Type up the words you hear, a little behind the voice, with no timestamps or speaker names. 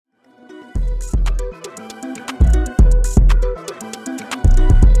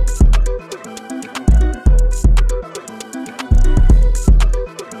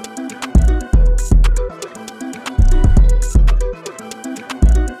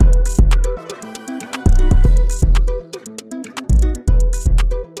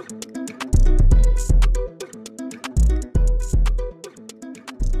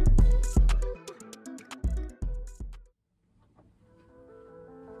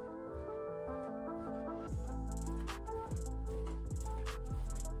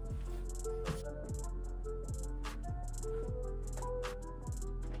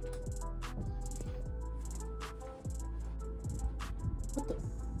What the?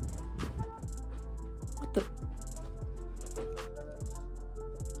 What the?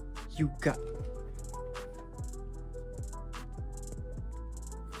 You got...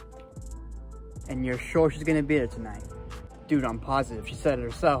 And you're sure she's gonna be there tonight? Dude, I'm positive. She said it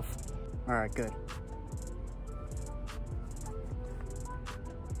herself. Alright, good.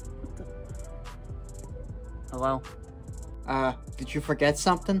 Hello? Did you forget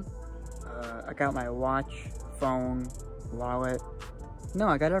something? I got my watch, phone, wallet. No,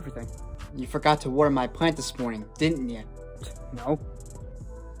 I got everything. You forgot to water my plant this morning, didn't you? No.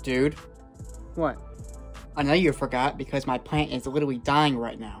 Dude. What? I know you forgot because my plant is literally dying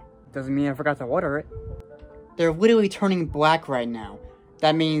right now. Doesn't mean I forgot to water it. They're literally turning black right now.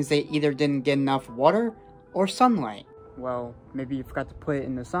 That means they either didn't get enough water or sunlight. Well, maybe you forgot to put it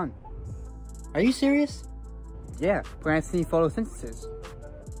in the sun. Are you serious? Yeah, plants need photosynthesis.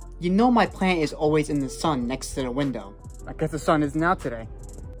 You know my plant is always in the sun next to the window. I guess the sun isn't out today.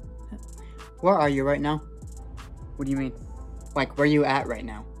 Where are you right now? What do you mean? Like, where are you at right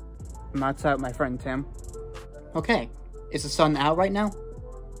now? I'm outside with my friend Tim. Okay. Is the sun out right now?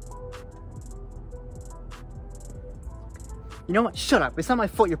 You know what? Shut up. It's not my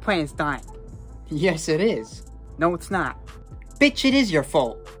fault your plant is dying. Yes, it is. No, it's not. Bitch, it is your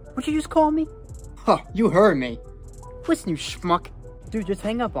fault. What'd you just call me? Huh, you heard me. Listen, you schmuck. Dude, just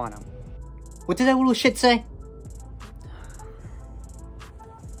hang up on him. What did that little shit say?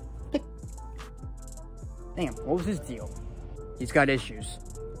 Damn, what was his deal? He's got issues.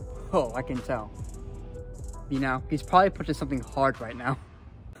 Oh, I can tell. You know, he's probably pushing something hard right now.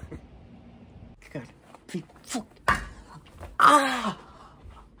 God. Ah!